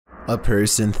A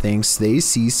person thinks they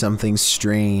see something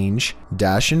strange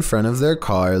dash in front of their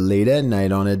car late at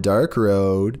night on a dark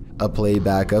road. A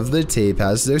playback of the tape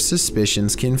has their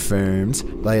suspicions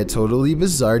confirmed by a totally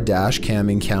bizarre dash cam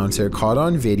encounter caught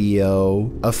on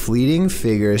video. A fleeting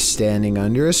figure standing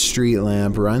under a street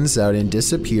lamp runs out and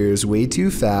disappears way too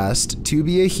fast to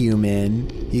be a human.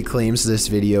 He claims this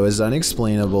video is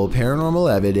unexplainable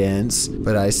paranormal evidence,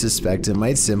 but I suspect it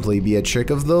might simply be a trick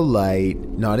of the light,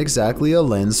 not exactly a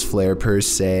lens flare per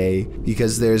se,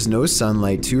 because there's no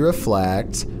sunlight to reflect,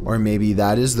 or maybe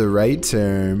that is the right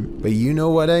term, but you know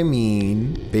what I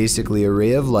mean. Basically a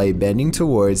ray of light bending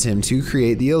towards him to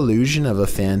create the illusion of a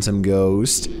phantom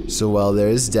ghost. So while there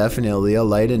is definitely a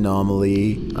light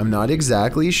anomaly, I'm not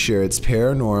exactly sure it's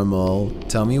paranormal.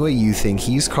 Tell me what you think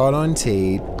he's caught on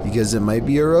tape, because it might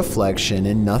be a reflection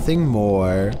and nothing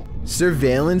more.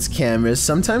 Surveillance cameras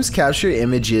sometimes capture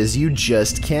images you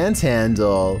just can't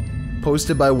handle.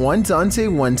 Posted by one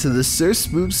Dante1 to the Sir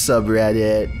Spook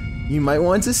subreddit. You might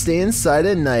want to stay inside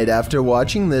at night after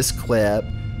watching this clip.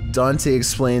 Dante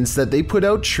explains that they put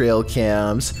out trail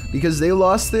cams because they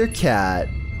lost their cat.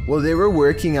 While they were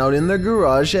working out in their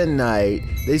garage at night,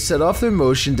 they set off their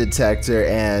motion detector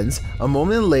and, a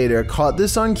moment later, caught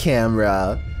this on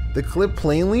camera. The clip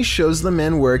plainly shows the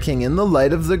men working in the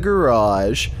light of the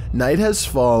garage. Night has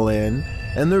fallen,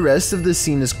 and the rest of the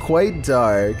scene is quite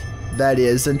dark. That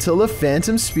is, until a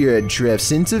phantom spirit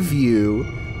drifts into view.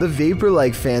 The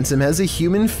vapor-like phantom has a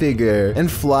human figure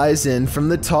and flies in from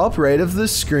the top right of the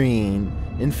screen.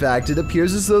 In fact, it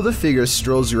appears as though the figure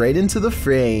strolls right into the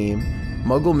frame.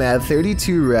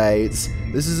 MuggleMad32 writes,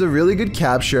 "This is a really good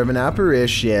capture of an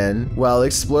apparition," while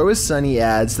Explore with Sunny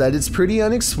adds that it's pretty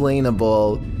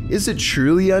unexplainable. Is it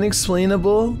truly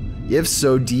unexplainable? If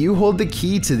so, do you hold the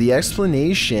key to the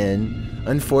explanation?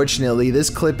 Unfortunately,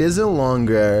 this clip isn't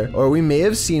longer, or we may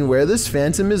have seen where this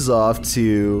phantom is off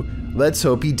to. Let's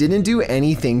hope he didn't do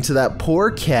anything to that poor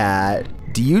cat.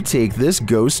 Do you take this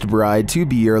ghost bride to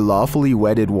be your lawfully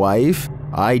wedded wife?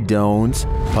 I don't.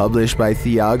 Published by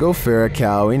Thiago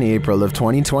Ferracao in April of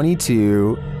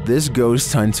 2022, this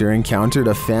ghost hunter encountered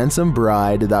a phantom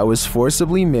bride that was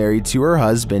forcibly married to her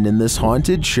husband in this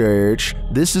haunted church.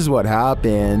 This is what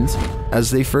happened.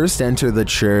 As they first enter the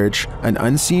church, an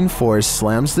unseen force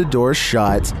slams the door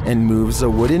shut and moves a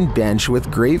wooden bench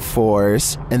with great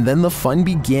force, and then the fun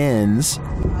begins.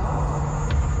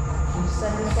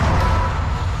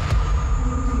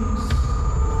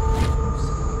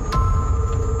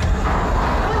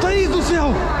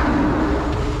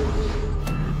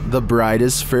 The bride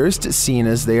is first seen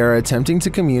as they are attempting to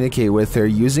communicate with her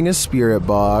using a spirit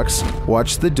box.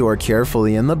 Watch the door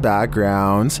carefully in the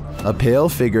background. A pale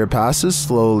figure passes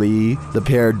slowly. The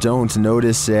pair don't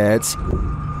notice it.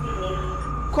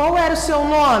 Qual era o seu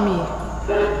nome?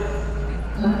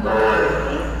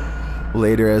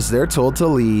 Later, as they're told to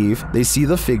leave, they see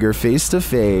the figure face to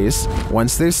face.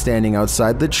 Once they're standing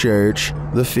outside the church,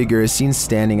 the figure is seen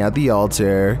standing at the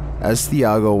altar. As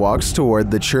Thiago walks toward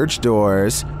the church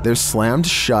doors, they're slammed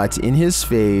shut in his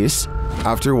face.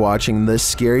 After watching this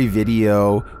scary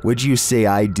video, would you say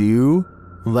I do?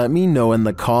 Let me know in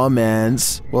the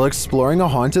comments. While exploring a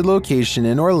haunted location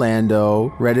in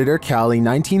Orlando, Redditor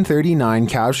Callie1939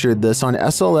 captured this on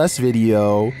SLS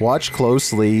video. Watch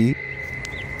closely.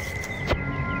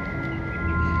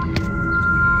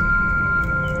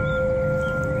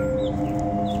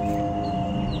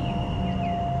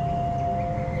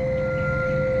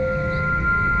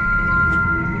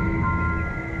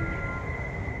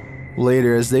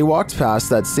 Later, as they walked past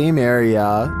that same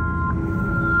area,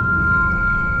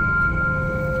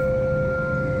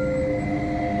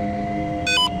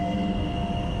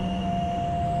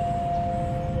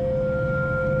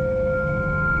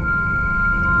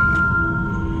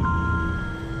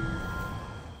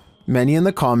 many in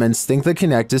the comments think the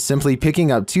Connect is simply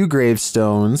picking up two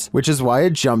gravestones, which is why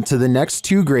it jumped to the next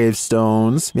two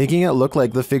gravestones, making it look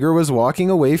like the figure was walking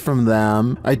away from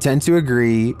them. I tend to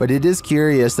agree, but it is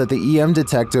curious that the EM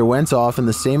detector went off in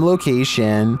the same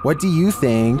location. What do you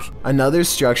think? Another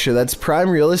structure that's prime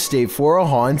real estate for a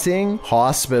haunting?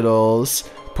 Hospitals.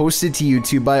 Posted to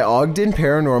YouTube by Ogden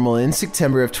Paranormal in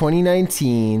September of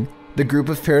 2019. The group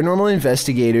of paranormal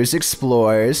investigators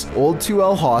explores Old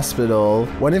 2L Hospital,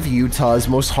 one of Utah's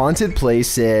most haunted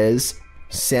places.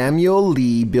 Samuel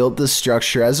Lee built the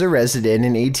structure as a resident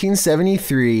in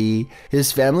 1873.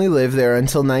 His family lived there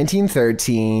until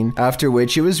 1913, after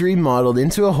which it was remodeled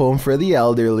into a home for the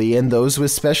elderly and those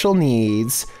with special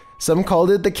needs. Some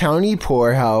called it the county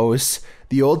poorhouse.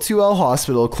 The old 2L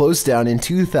hospital closed down in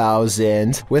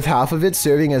 2000, with half of it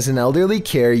serving as an elderly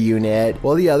care unit,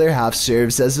 while the other half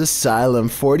serves as Asylum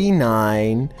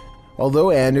 49.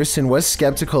 Although Anderson was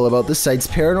skeptical about the site's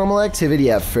paranormal activity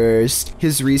at first,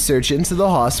 his research into the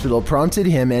hospital prompted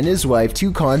him and his wife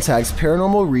to contact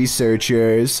paranormal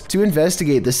researchers to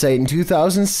investigate the site in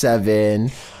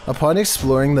 2007. Upon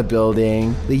exploring the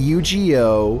building, the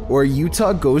UGO, or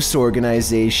Utah Ghost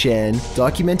Organization,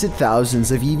 documented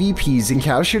thousands of EVPs and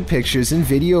captured pictures and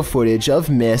video footage of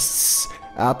mists,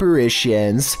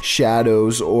 apparitions,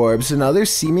 shadows, orbs, and other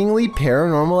seemingly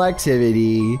paranormal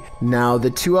activity. Now,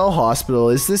 the 2L Hospital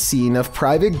is the scene of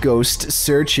private ghost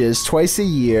searches twice a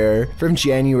year, from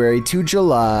January to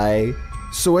July.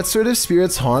 So what sort of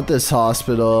spirits haunt this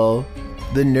hospital?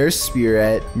 The nurse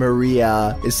spirit,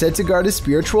 Maria, is said to guard a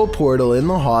spiritual portal in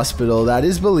the hospital that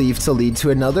is believed to lead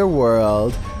to another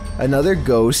world. Another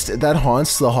ghost that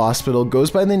haunts the hospital goes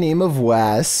by the name of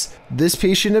Wes. This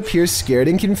patient appears scared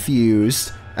and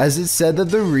confused, as it's said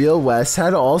that the real Wes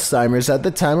had Alzheimer's at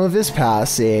the time of his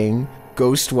passing.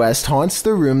 Ghost West haunts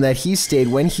the room that he stayed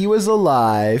when he was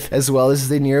alive, as well as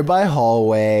the nearby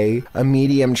hallway. A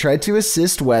medium tried to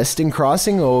assist West in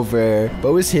crossing over,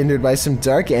 but was hindered by some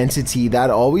dark entity that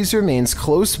always remains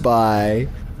close by.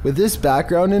 With this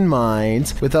background in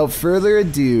mind, without further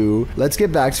ado, let's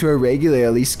get back to our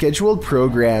regularly scheduled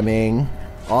programming.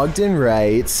 Ogden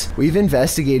writes, "We've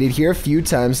investigated here a few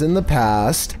times in the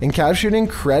past and captured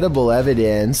incredible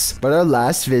evidence, but our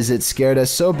last visit scared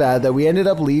us so bad that we ended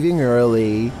up leaving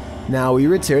early. Now we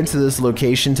return to this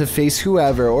location to face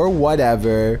whoever or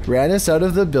whatever ran us out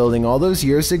of the building all those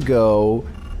years ago.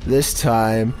 This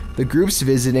time, the group's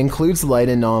visit includes light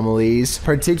anomalies,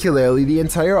 particularly the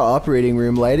entire operating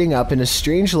room lighting up and a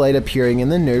strange light appearing in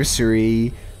the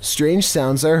nursery. Strange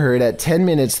sounds are heard at 10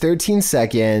 minutes 13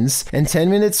 seconds and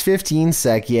 10 minutes 15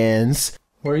 seconds.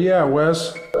 Where you at,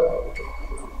 Wes?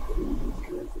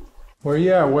 Where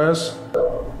you at, Wes?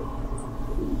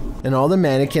 And all the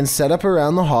mannequins set up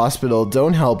around the hospital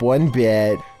don't help one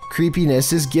bit.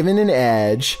 Creepiness is given an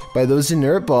edge by those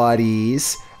inert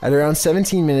bodies. At around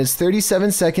 17 minutes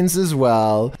 37 seconds as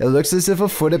well, it looks as if a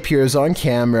foot appears on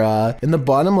camera in the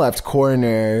bottom left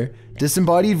corner.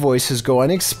 Disembodied voices go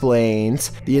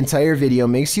unexplained. The entire video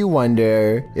makes you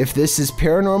wonder if this is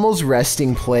paranormal's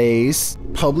resting place.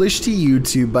 Published to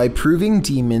YouTube by Proving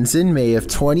Demons in May of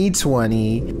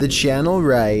 2020, the channel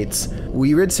writes,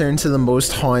 "We returned to the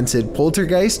most haunted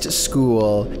poltergeist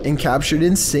school and captured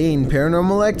insane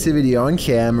paranormal activity on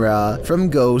camera, from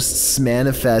ghosts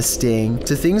manifesting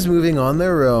to things moving on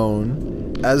their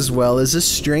own, as well as a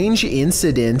strange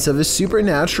incident of a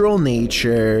supernatural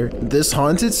nature. This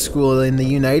haunted school in the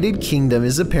United Kingdom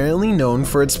is apparently known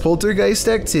for its poltergeist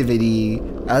activity.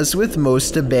 As with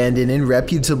most abandoned and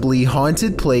reputably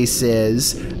haunted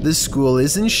places, the school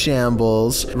is in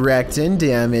shambles, wrecked and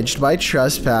damaged by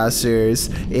trespassers,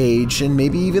 age, and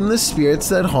maybe even the spirits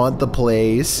that haunt the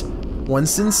place.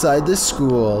 Once inside the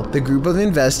school, the group of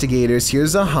investigators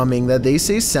hears a humming that they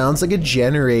say sounds like a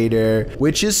generator,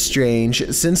 which is strange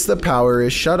since the power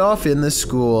is shut off in the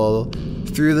school.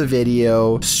 Through the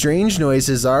video, strange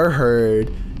noises are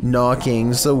heard.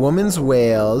 Knockings, a woman's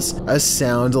wails, a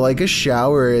sound like a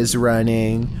shower is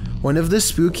running. One of the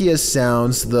spookiest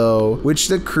sounds, though, which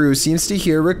the crew seems to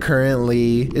hear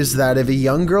recurrently, is that of a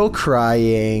young girl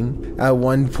crying. At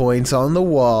one point on the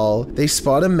wall, they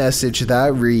spot a message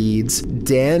that reads,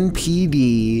 Dan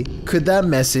PD. Could that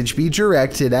message be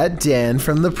directed at Dan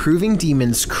from the Proving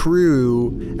Demons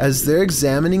crew? As they're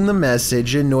examining the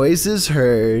message, a noise is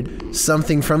heard.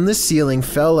 Something from the ceiling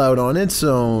fell out on its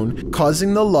own,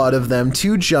 causing the lot of them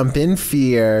to jump in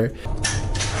fear.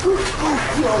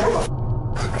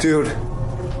 Dude,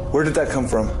 where did that come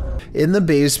from? In the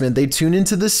basement, they tune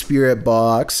into the spirit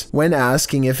box. When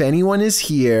asking if anyone is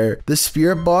here, the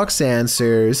spirit box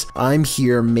answers, "I'm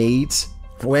here, mate."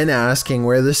 When asking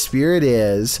where the spirit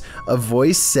is, a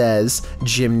voice says,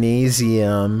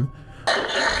 "Gymnasium."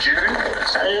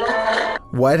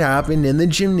 What happened in the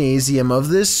gymnasium of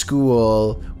this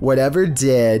school? Whatever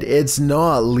did, it's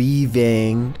not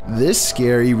leaving. This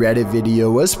scary Reddit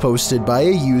video was posted by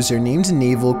a user named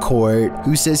Naval Court,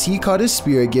 who says he caught a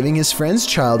spirit giving his friend's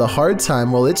child a hard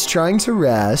time while it's trying to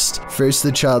rest. First,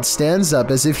 the child stands up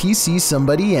as if he sees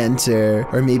somebody enter,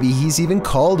 or maybe he's even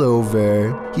called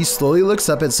over. He slowly looks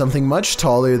up at something much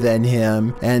taller than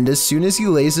him, and as soon as he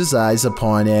lays his eyes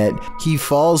upon it, he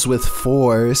falls with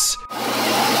force.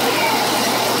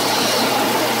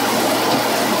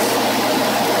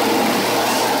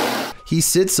 He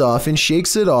sits off and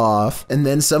shakes it off, and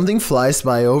then something flies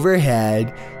by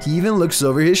overhead. He even looks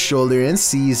over his shoulder and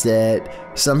sees it.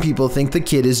 Some people think the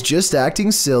kid is just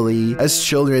acting silly, as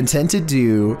children tend to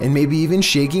do, and maybe even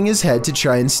shaking his head to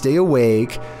try and stay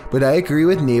awake, but I agree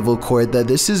with Naval Court that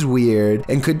this is weird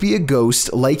and could be a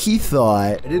ghost like he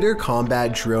thought. Predator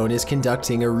combat drone is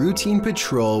conducting a routine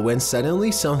patrol when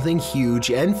suddenly something huge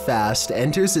and fast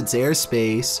enters its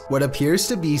airspace. What appears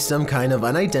to be some kind of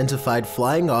unidentified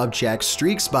flying object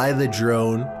streaks by the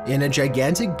drone. In a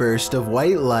gigantic burst of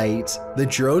white light, the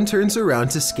drone turns around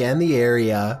to scan the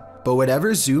area, but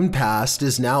whatever zoomed past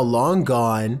is now long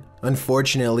gone.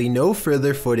 Unfortunately, no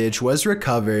further footage was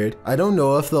recovered. I don't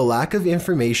know if the lack of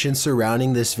information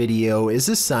surrounding this video is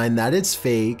a sign that it's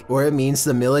fake, or it means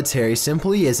the military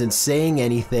simply isn't saying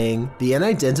anything. The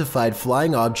unidentified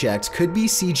flying object could be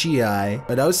CGI,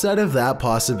 but outside of that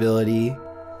possibility,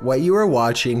 what you are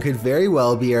watching could very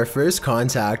well be our first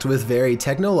contact with very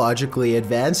technologically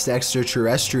advanced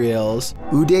extraterrestrials.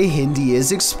 Uday Hindi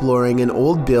is exploring an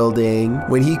old building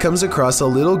when he comes across a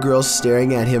little girl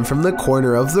staring at him from the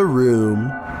corner of the room.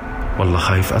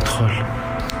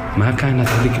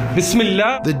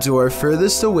 The door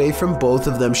furthest away from both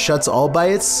of them shuts all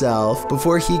by itself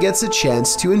before he gets a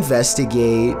chance to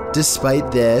investigate.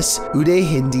 Despite this, Uday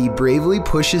Hindi bravely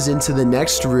pushes into the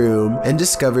next room and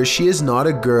discovers she is not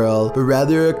a girl, but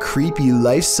rather a creepy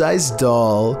life-size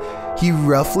doll. He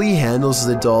roughly handles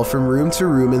the doll from room to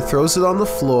room and throws it on the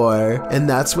floor, and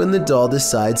that's when the doll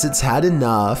decides it's had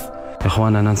enough.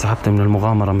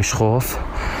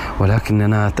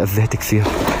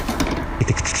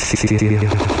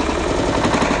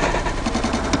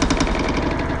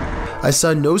 I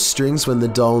saw no strings when the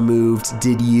doll moved,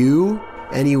 did you?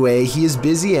 Anyway, he is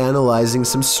busy analyzing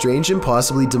some strange and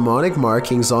possibly demonic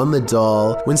markings on the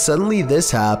doll when suddenly this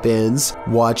happens.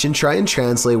 Watch and try and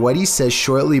translate what he says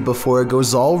shortly before it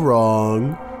goes all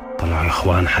wrong.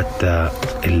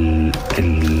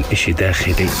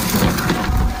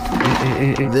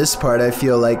 This part I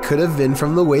feel like could have been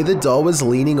from the way the doll was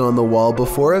leaning on the wall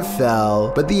before it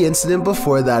fell, but the incident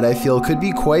before that I feel could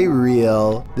be quite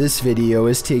real. This video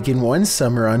is taken one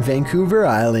summer on Vancouver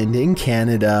Island in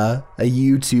Canada. A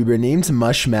YouTuber named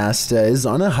Mushmaster is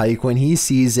on a hike when he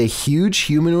sees a huge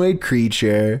humanoid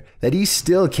creature that he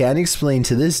still can't explain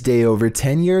to this day over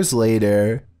 10 years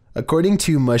later. According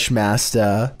to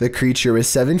Mushmaster, the creature was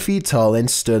 7 feet tall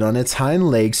and stood on its hind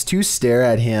legs to stare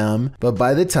at him, but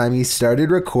by the time he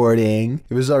started recording,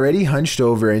 it was already hunched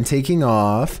over and taking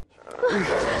off.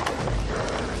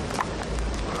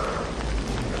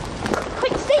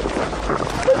 Wait, stay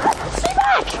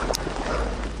back!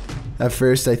 At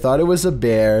first I thought it was a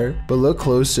bear, but look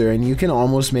closer and you can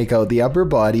almost make out the upper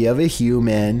body of a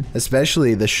human,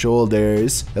 especially the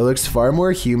shoulders. It looks far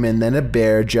more human than a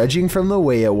bear judging from the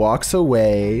way it walks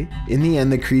away. In the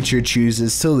end, the creature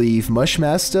chooses to leave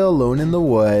Mushmaster alone in the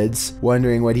woods,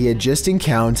 wondering what he had just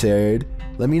encountered.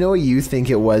 Let me know what you think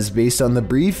it was based on the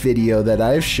brief video that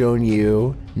I've shown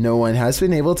you. No one has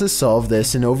been able to solve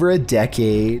this in over a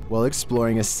decade. While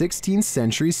exploring a 16th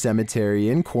century cemetery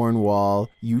in Cornwall,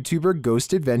 YouTuber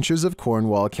Ghost Adventures of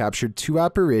Cornwall captured 2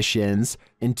 apparitions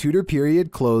in Tudor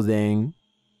period clothing.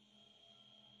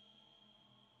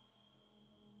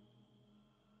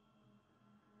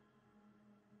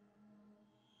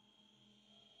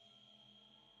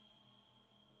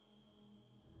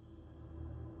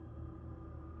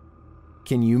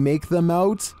 Can you make them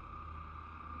out?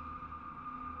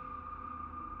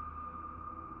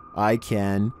 I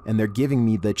can, and they're giving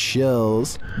me the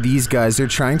chills. These guys are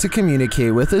trying to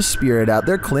communicate with a spirit at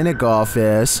their clinic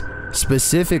office,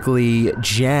 specifically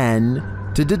Jen.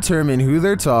 To determine who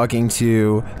they're talking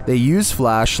to, they use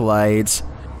flashlights.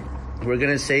 We're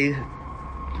gonna say,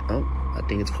 oh, I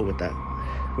think it's cool with that.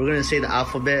 We're gonna say the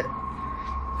alphabet,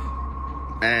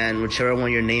 and whichever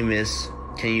one your name is,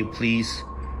 can you please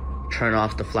turn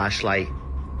off the flashlight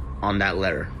on that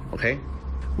letter, okay?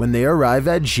 When they arrive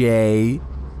at J,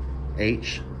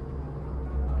 H,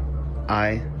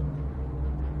 I,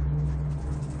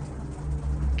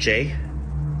 J.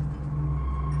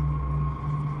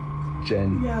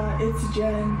 Jen. Yeah, it's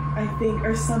Jen, I think,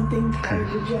 or something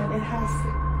tied to Jen. It has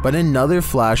to. but another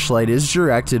flashlight is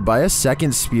directed by a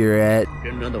second spirit.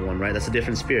 You're another one, right? That's a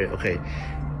different spirit. Okay.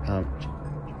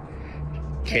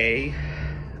 K,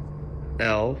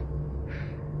 L,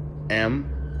 M,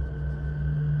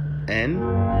 N.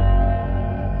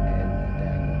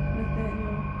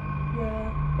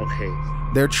 Okay.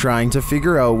 They're trying to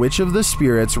figure out which of the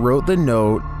spirits wrote the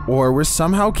note or were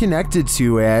somehow connected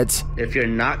to it. If you're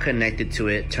not connected to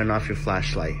it, turn off your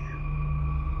flashlight.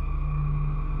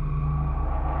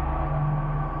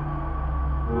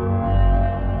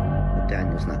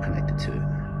 Daniel's not connected to it.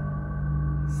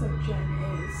 So Jen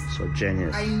is. So Jen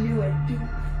is. I knew it, dude.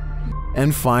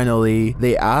 And finally,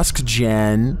 they ask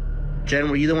Jen, Jen,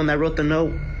 were you the one that wrote the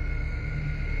note?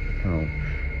 Oh.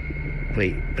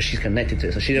 Wait, but she's connected to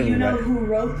it, so she Do doesn't you know write. who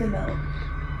wrote the note?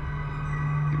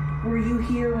 Were you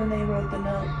here when they wrote the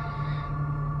note?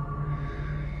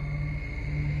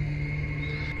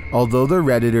 although the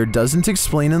Redditor doesn't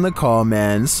explain in the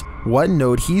comments what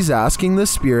note he's asking the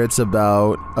spirits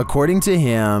about. According to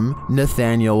him,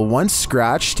 Nathaniel once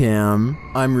scratched him.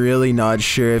 I'm really not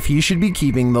sure if he should be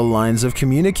keeping the lines of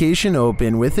communication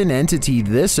open with an entity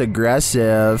this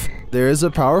aggressive. There is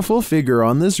a powerful figure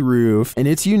on this roof, and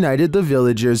it's united the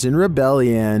villagers in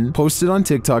rebellion. Posted on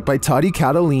TikTok by Tati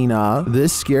Catalina,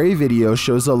 this scary video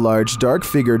shows a large dark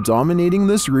figure dominating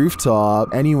this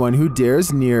rooftop. Anyone who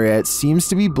dares near it seems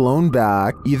to be blown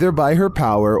back, either by her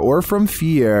power or from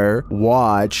fear.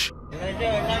 Watch.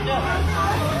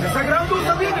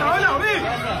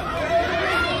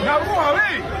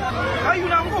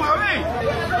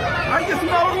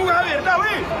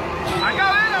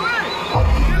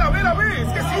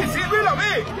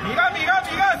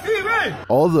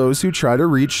 All those who try to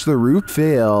reach the roof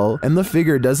fail, and the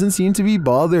figure doesn't seem to be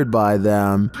bothered by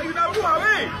them.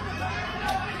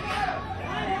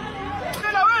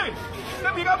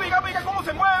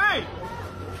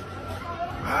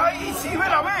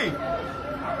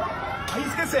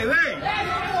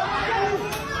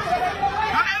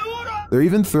 They're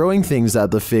even throwing things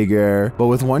at the figure, but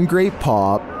with one great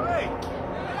pop,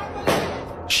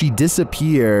 she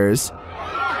disappears.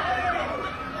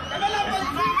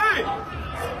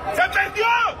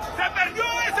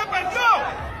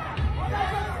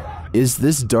 Is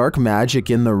this dark magic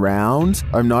in the round?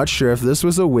 I'm not sure if this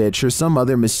was a witch or some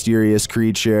other mysterious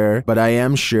creature, but I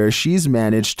am sure she's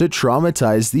managed to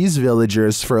traumatize these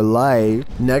villagers for life.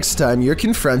 Next time you're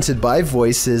confronted by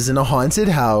voices in a haunted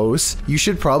house, you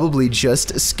should probably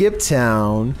just skip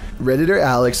town. Redditor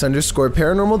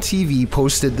Alex_paranormal TV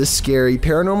posted this scary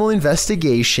paranormal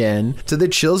investigation to the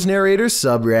Chills Narrator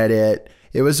subreddit.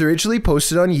 It was originally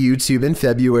posted on YouTube in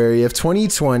February of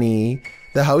 2020.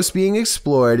 The house being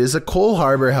explored is a Cole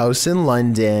Harbour house in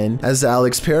London. As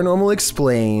Alex Paranormal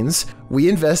explains, we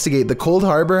investigate the Cold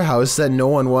Harbour house that no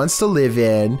one wants to live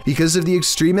in because of the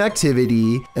extreme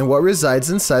activity and what resides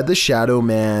inside the Shadow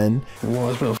Man. Well,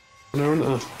 there's been a there,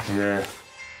 isn't there? Yeah.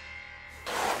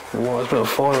 Well, there's been a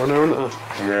fire on there, isn't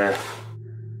there? Yeah.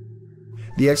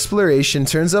 The exploration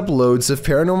turns up loads of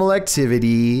paranormal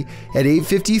activity. At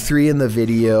 8:53 in the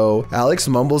video, Alex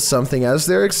mumbles something as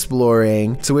they're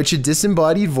exploring, to which a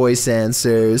disembodied voice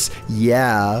answers,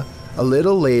 "Yeah." A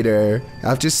little later,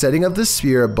 after setting up the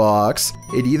spirit box,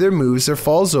 it either moves or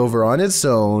falls over on its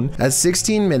own at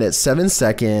 16 minutes 7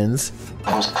 seconds.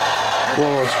 Well,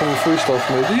 it's going through stuff,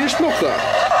 mate. Did you just knock that?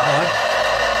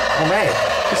 Oh, mate.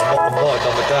 Just knock the mic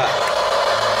on with that.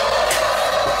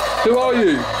 Who are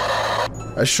you?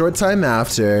 A short time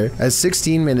after, at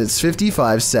 16 minutes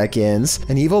 55 seconds,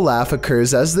 an evil laugh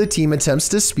occurs as the team attempts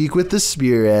to speak with the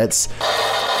spirits.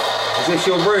 Is this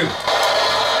your room?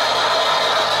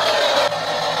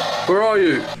 Where are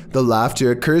you? The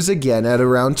laughter occurs again at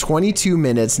around 22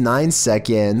 minutes 9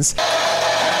 seconds.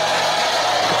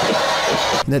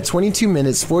 And at 22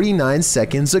 minutes 49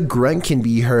 seconds, a grunt can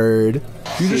be heard.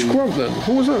 You just grunt then?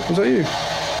 Who was that? Was that you?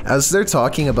 As they're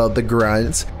talking about the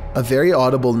grunt, a very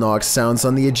audible knock sounds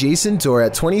on the adjacent door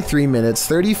at 23 minutes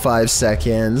 35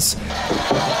 seconds.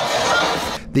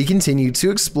 They continue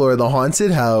to explore the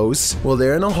haunted house. While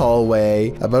they're in a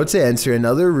hallway, about to enter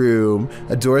another room,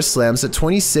 a door slams at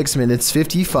 26 minutes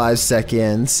 55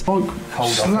 seconds. Oh,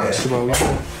 that's about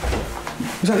you.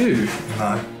 Is that you?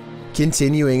 No.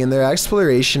 Continuing in their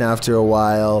exploration after a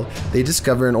while, they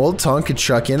discover an old Tonka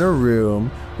truck in a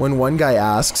room. When one guy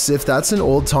asks if that's an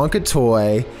old Tonka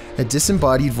toy, a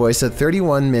disembodied voice at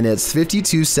 31 minutes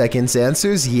 52 seconds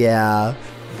answers yeah.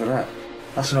 Look at that.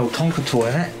 That's an old Tonka toy,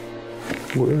 isn't it?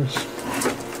 What is?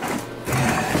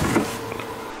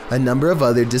 A number of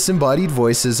other disembodied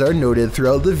voices are noted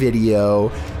throughout the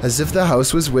video, as if the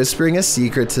house was whispering a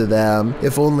secret to them,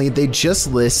 if only they'd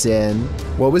just listen.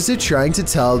 What was it trying to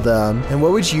tell them, and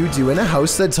what would you do in a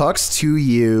house that talks to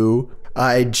you?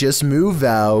 I'd just move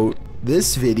out.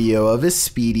 This video of a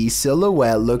speedy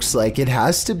silhouette looks like it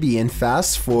has to be in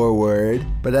fast forward,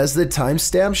 but as the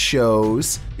timestamp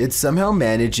shows, it somehow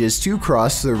manages to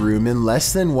cross the room in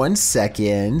less than 1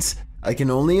 second. I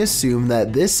can only assume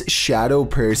that this shadow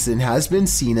person has been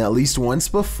seen at least once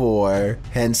before,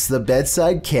 hence the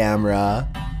bedside camera.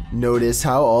 Notice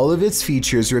how all of its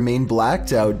features remain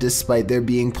blacked out despite there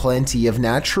being plenty of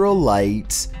natural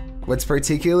light. What's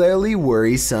particularly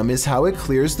worrisome is how it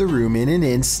clears the room in an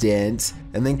instant,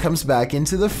 and then comes back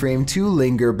into the frame to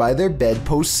linger by their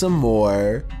bedpost some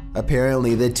more.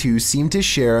 Apparently, the two seem to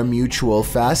share a mutual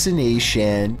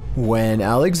fascination. When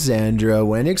Alexandra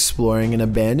went exploring an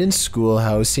abandoned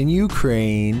schoolhouse in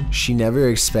Ukraine, she never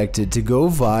expected to go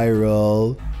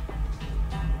viral.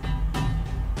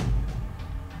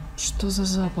 Что за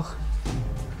запах?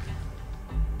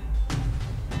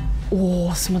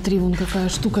 О, смотри, вон какая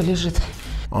штука лежит.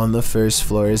 On the first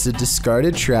floor is a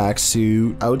discarded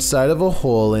tracksuit outside of a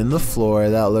hole in the floor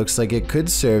that looks like it could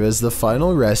serve as the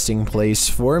final resting place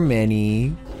for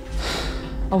many.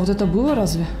 А вот это было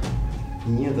разве?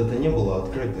 Нет, это не было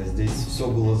открыто. Здесь все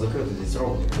было закрыто. Здесь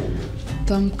ровно пол.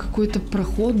 Там какой-то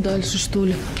проход дальше, что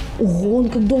ли? Ого, он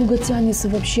как долго тянется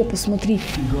вообще, посмотри.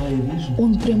 Да, я вижу.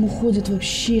 Он прям уходит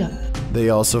вообще. They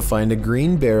also find a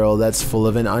green barrel that's full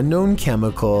of an unknown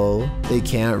chemical. They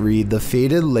can't read the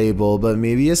faded label, but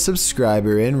maybe a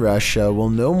subscriber in Russia will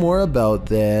know more about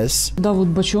this. Да, вот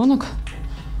бочонок.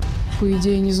 По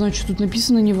идее, не знаю, что тут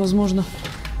написано, невозможно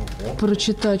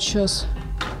прочитать сейчас.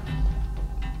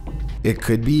 It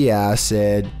could be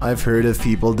acid. I've heard of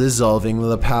people dissolving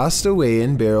the past away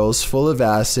in barrels full of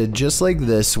acid just like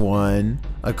this one.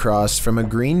 Across from a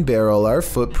green barrel are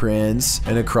footprints,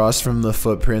 and across from the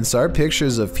footprints are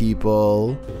pictures of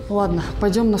people. Ладно,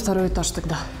 пойдем на второй этаж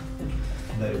тогда.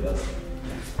 Да, ребят.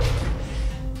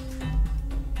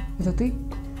 Это ты?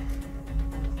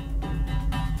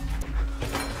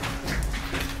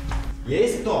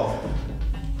 Есть кто?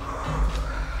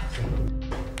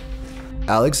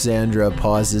 Alexandra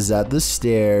pauses at the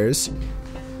stairs.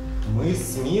 Мы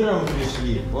с миром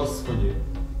пришли, господи.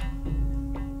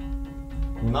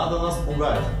 Не надо нас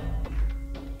пугать.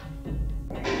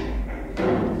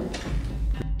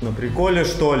 На приколе,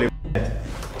 что ли, блядь?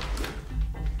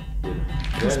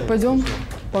 Может, пойдем?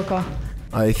 Пока.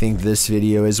 I think this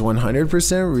video is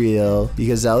 100% real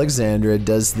because Alexandra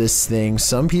does this thing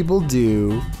some people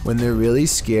do when they're really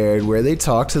scared, where they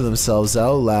talk to themselves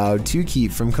out loud to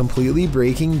keep from completely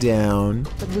breaking down.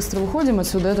 Так быстро выходим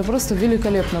отсюда, это просто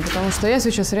великолепно, потому что я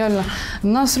сейчас реально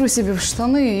насру себе в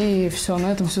штаны и все,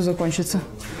 на этом все закончится.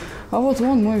 А вот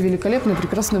вон мой великолепный,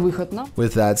 прекрасный выход.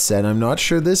 With that said, I'm not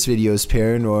sure this video is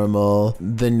paranormal.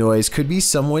 The noise could be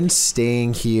someone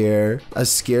staying here. A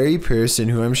scary person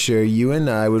who I'm sure you and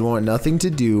I would want nothing to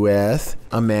do with.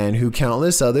 A man who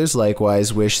countless others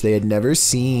likewise wish they had never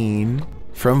seen.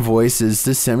 From voices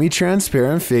to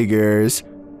semi-transparent figures,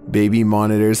 baby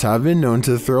monitors have been known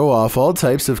to throw off all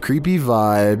types of creepy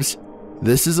vibes.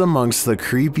 This is amongst the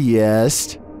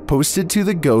creepiest. Posted to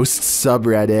the Ghosts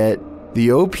subreddit.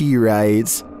 The OP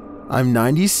writes, I'm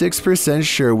 96%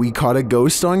 sure we caught a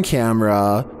ghost on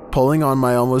camera, pulling on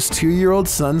my almost 2-year-old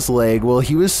son's leg while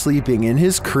he was sleeping in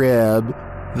his crib.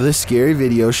 The scary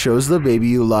video shows the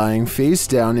baby lying face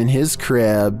down in his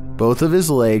crib, both of his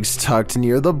legs tucked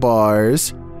near the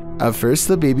bars. At first,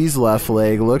 the baby's left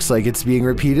leg looks like it's being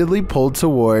repeatedly pulled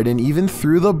toward and even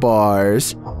through the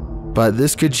bars, but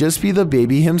this could just be the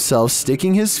baby himself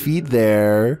sticking his feet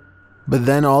there. But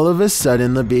then all of a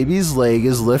sudden the baby's leg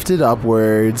is lifted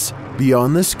upwards,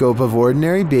 beyond the scope of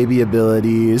ordinary baby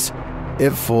abilities. It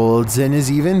folds and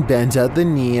is even bent at the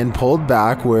knee and pulled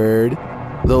backward.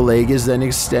 The leg is then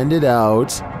extended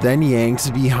out, then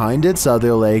yanked behind its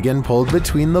other leg and pulled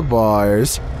between the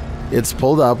bars. It's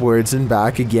pulled upwards and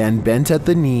back again, bent at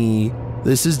the knee.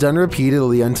 This is done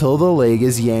repeatedly until the leg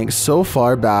is yanked so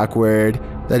far backward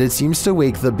that it seems to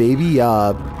wake the baby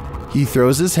up. He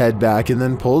throws his head back and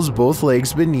then pulls both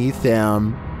legs beneath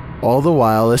him. All the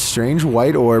while, a strange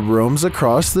white orb roams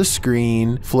across the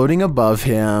screen, floating above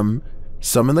him.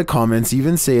 Some in the comments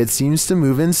even say it seems to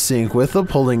move in sync with the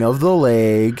pulling of the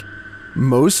leg.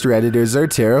 Most Redditors are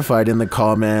terrified in the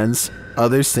comments.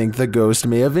 Others think the ghost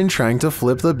may have been trying to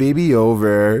flip the baby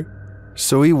over,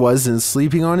 so he wasn't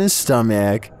sleeping on his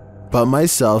stomach. But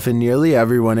myself and nearly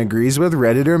everyone agrees with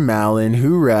Redditor Malin,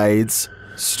 who writes,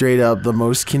 straight up the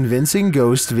most convincing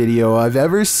ghost video I've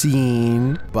ever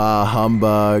seen. Bah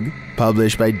humbug.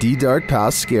 Published by D Dark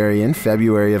Past Scary in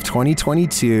February of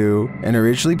 2022 and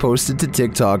originally posted to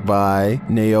TikTok by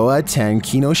Naoa10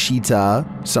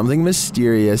 Kinoshita. Something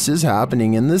mysterious is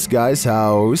happening in this guy's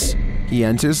house. He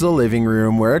enters the living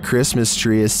room where a Christmas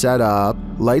tree is set up,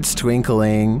 lights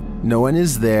twinkling, no one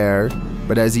is there,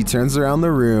 but as he turns around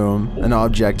the room, an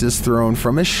object is thrown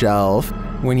from a shelf.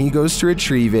 When he goes to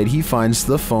retrieve it, he finds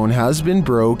the phone has been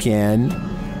broken.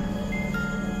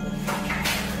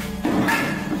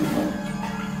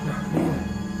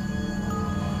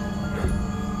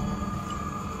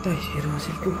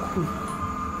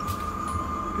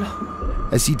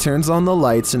 As he turns on the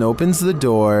lights and opens the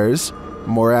doors,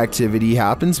 More activity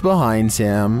happens behind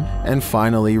him, and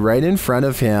finally right in front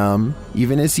of him.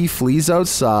 Even as he flees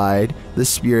outside, the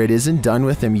spirit isn't done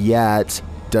with him yet.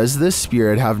 Does this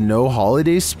spirit have no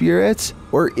holiday spirit?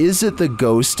 Or is it the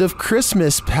ghost of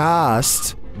Christmas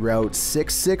past? Route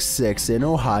 666 in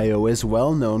Ohio is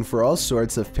well known for all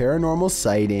sorts of paranormal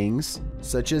sightings,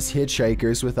 such as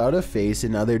hitchhikers without a face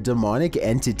and other demonic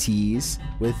entities.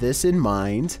 With this in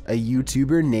mind, a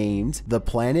YouTuber named The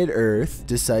Planet Earth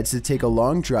decides to take a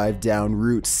long drive down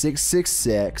Route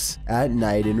 666 at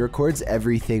night and records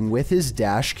everything with his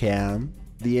dash cam.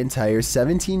 The entire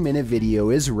 17-minute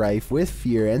video is rife with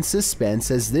fear and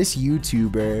suspense as this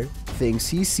YouTuber thinks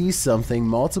he sees something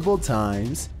multiple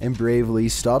times and bravely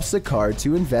stops the car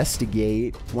to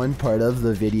investigate. One part of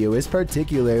the video is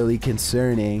particularly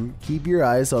concerning. Keep your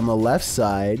eyes on the left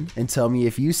side and tell me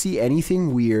if you see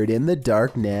anything weird in the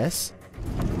darkness.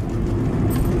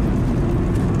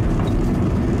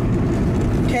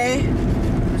 Okay.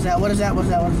 What is that?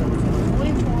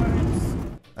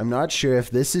 I'm not sure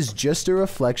if this is just a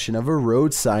reflection of a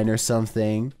road sign or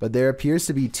something, but there appears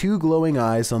to be two glowing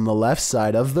eyes on the left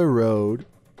side of the road.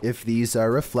 If these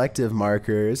are reflective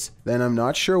markers, then I'm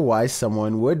not sure why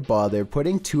someone would bother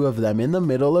putting two of them in the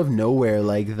middle of nowhere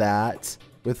like that.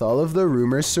 With all of the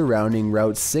rumors surrounding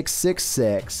Route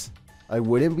 666, I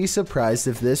wouldn't be surprised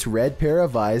if this red pair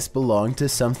of eyes belonged to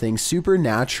something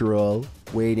supernatural,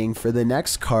 waiting for the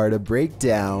next car to break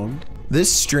down. This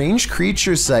strange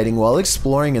creature sighting while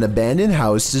exploring an abandoned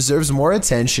house deserves more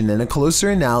attention and a closer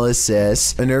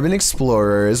analysis. An urban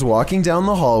explorer is walking down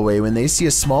the hallway when they see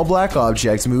a small black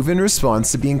object move in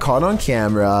response to being caught on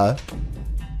camera.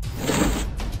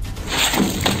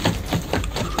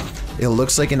 It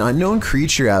looks like an unknown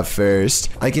creature at first.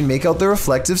 I can make out the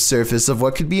reflective surface of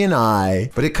what could be an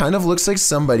eye, but it kind of looks like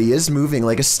somebody is moving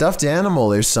like a stuffed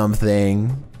animal or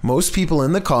something. Most people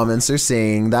in the comments are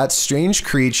saying that strange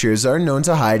creatures are known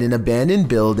to hide in abandoned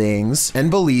buildings and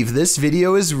believe this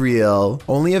video is real.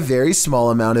 Only a very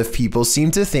small amount of people seem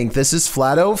to think this is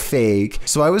flat out fake,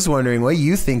 so I was wondering what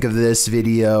you think of this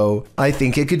video. I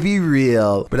think it could be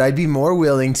real, but I'd be more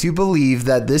willing to believe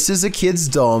that this is a kid's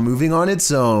doll moving on its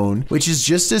own, which is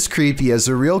just as creepy as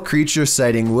a real creature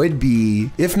sighting would be,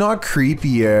 if not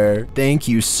creepier. Thank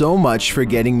you so much for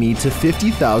getting me to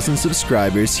 50,000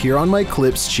 subscribers here on my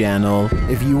Clips channel.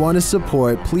 If you want to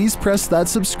support, please press that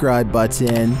subscribe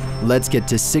button. Let's get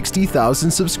to 60,000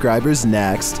 subscribers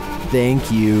next. Thank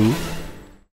you.